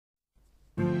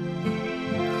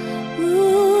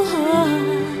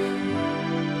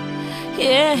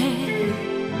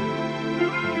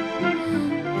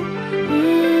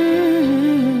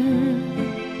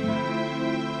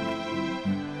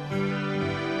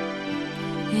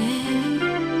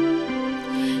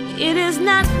It is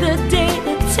not the day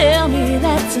to tell me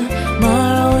that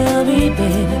tomorrow will be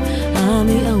better. I'm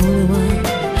the only one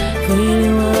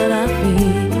feeling what I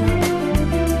feel.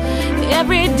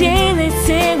 Every day they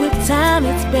say with time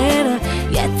it's better.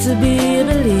 Yet to be a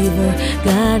believer,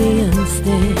 God, He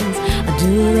understands. I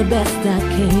do the best I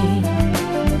can.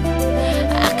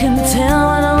 I can tell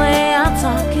by the way I'm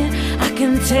talking, I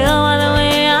can tell by the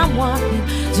way I'm walking.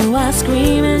 Do I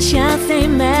scream and shout, stay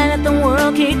mad at the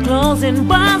world, keep closing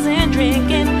bars and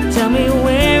drinking? Tell me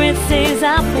where it says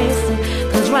I face it,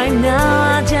 'cause right now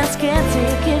I just can't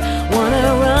take it.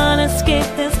 Wanna run, escape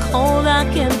this cold,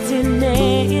 dark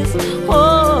emptiness.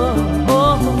 Oh,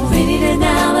 oh. Ready to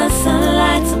dive a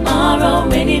sunlight tomorrow,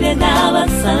 ready to dive a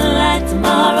sunlight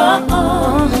tomorrow.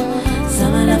 Oh,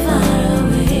 summer to far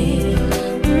away.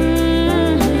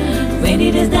 Ready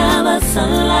to dive a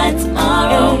sunlight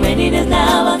tomorrow, ready to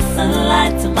dive a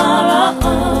sunlight tomorrow.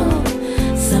 Oh,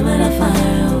 summer to far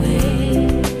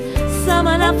away,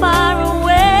 summer to far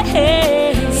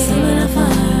away, summer to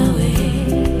far away,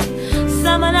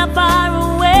 summer to far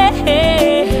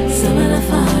away, summer to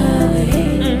far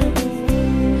away.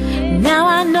 Now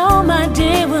I know my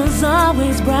day was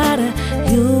always brighter,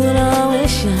 you would always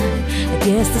shine. I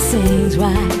guess the saying's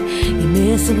right, you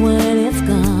miss it when it's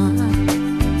gone.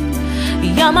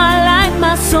 You're my light,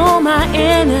 my soul, my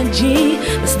energy,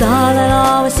 the star that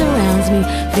always surrounds me.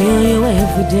 Feel you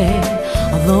every day,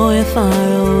 although you're far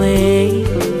away.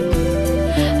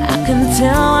 I can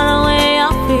tell by the way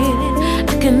I'm feeling,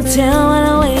 I can tell by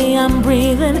the way I'm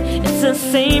breathing. It's the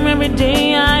same every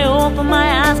day. I open my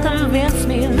eyes, convince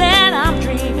me that I'm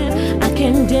dreaming. I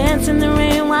can dance in the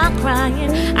rain while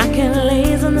crying, I can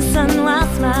laze in the sun while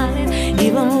smiling,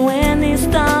 even when these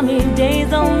stormy days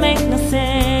don't make no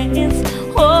sense.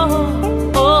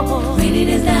 Oh, oh, ready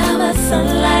to dive a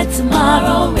sunlight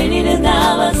tomorrow, ready to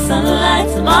dive a sunlight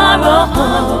tomorrow.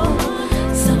 Oh,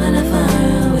 summer to far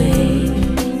away.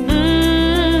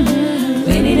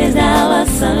 Ready to dive a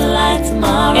sunlight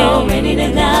tomorrow, ready to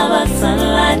dive a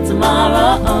sunlight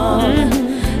tomorrow. Oh,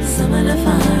 summer to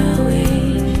far away,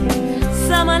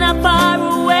 summer to far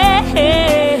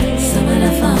away, summer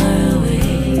to far away,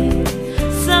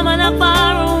 summer to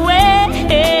far away,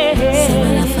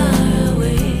 summer to far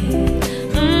away.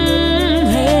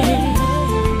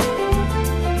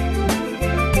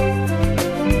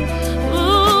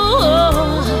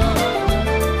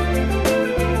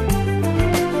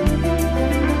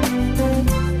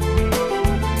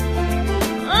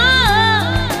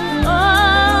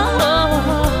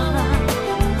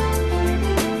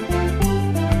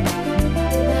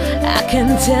 I can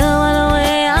tell by the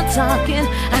way I'm talking,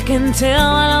 I can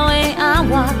tell by the way I'm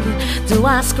walking. Do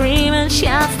I scream and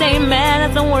shout, stay mad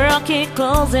at the world, keep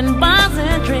closing bars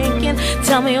and drinking?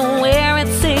 Tell me where it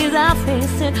says I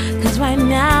face it, 'cause right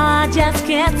now I just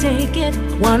can't take it.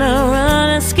 Wanna run,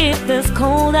 escape this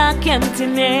cold, dark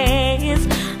emptiness.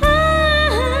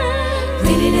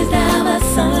 Ready to dive a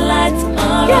sunlight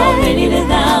tomorrow, ready to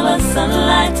dive a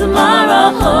sunlight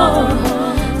tomorrow. Oh,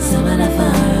 summer to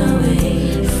far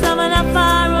away, summer to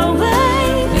far away.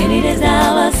 Ready to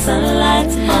dive a sunlight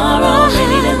tomorrow,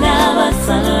 ready to dive a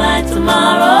sunlight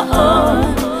tomorrow. Oh,